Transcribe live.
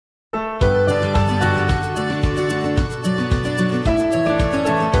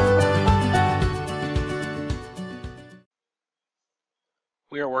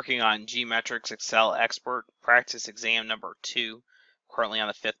We are working on GMetrix Excel Expert Practice Exam number 2, currently on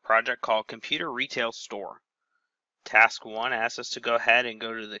the 5th project called Computer Retail Store. Task 1 asks us to go ahead and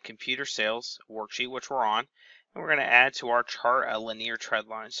go to the computer sales worksheet, which we're on, and we're going to add to our chart a linear trend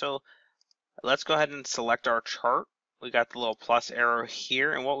line. So let's go ahead and select our chart. We got the little plus arrow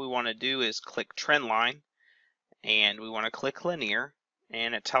here, and what we want to do is click trend line, and we want to click linear,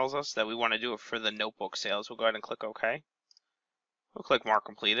 and it tells us that we want to do it for the notebook sales. We'll go ahead and click OK. We'll click Mark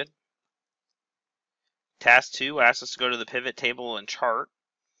Completed. Task 2 asks us to go to the pivot table and chart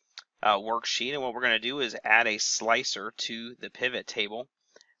worksheet, and what we're going to do is add a slicer to the pivot table.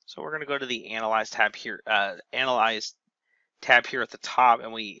 So we're going to go to the Analyze tab here, at the top,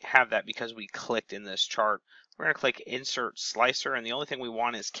 and we have that because we clicked in this chart. We're going to click Insert Slicer, and the only thing we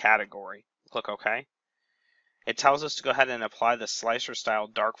want is Category. Click OK. It tells us to go ahead and apply the slicer style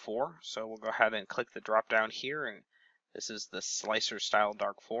dark 4, so we'll go ahead and click the drop down here, and this is the slicer style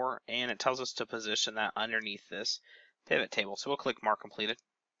dark 4, and it tells us to position that underneath this pivot table. So we'll click Mark Completed.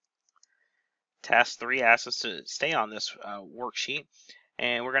 Task 3 asks us to stay on this worksheet,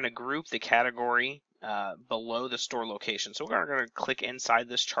 and we're going to group the category below the store location. So we're going to click inside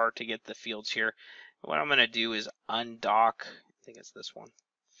this chart to get the fields here. What I'm going to do is undock, I think it's this one.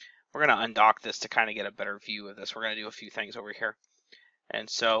 We're going to undock this to kind of get a better view of this. We're going to do a few things over here. And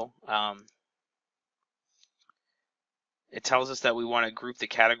so it tells us that we want to group the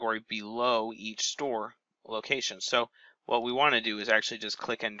category below each store location. So what we want to do is actually just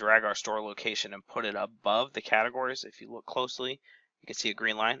click and drag our store location and put it above the categories. If you look closely, you can see a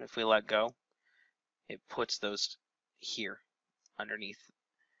green line. If we let go, it puts those here underneath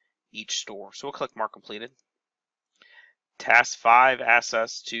each store. So we'll click Mark Completed. Task 5 asks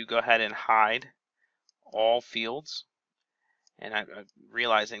us to go ahead and hide all fields. And I'm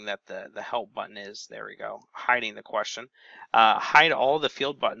realizing that the help button is, there we go, hiding the question. Hide all the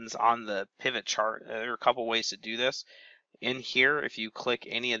field buttons on the pivot chart. There are a couple ways to do this. In here, if you click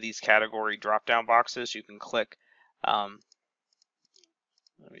any of these category drop-down boxes, you can click, let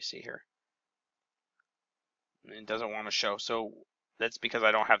me see here. It doesn't want to show, so that's because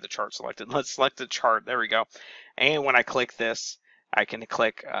I don't have the chart selected. Let's select the chart, there we go. And when I click this, I can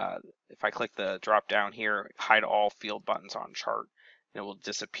click, if I click the drop down here, hide all field buttons on chart, and it will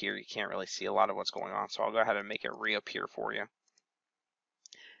disappear. You can't really see a lot of what's going on, so I'll go ahead and make it reappear for you.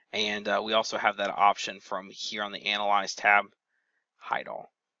 And we also have that option from here on the Analyze tab, hide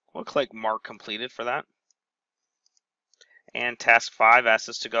all. We'll click Mark Completed for that. And Task 5 asks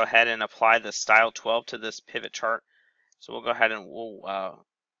us to go ahead and apply the Style 12 to this pivot chart. So we'll go ahead and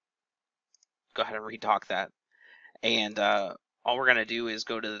redock that. And all we're going to do is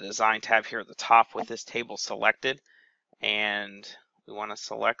go to the Design tab here at the top with this table selected, and we want to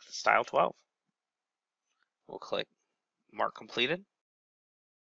select the Style 12. We'll click Mark Completed.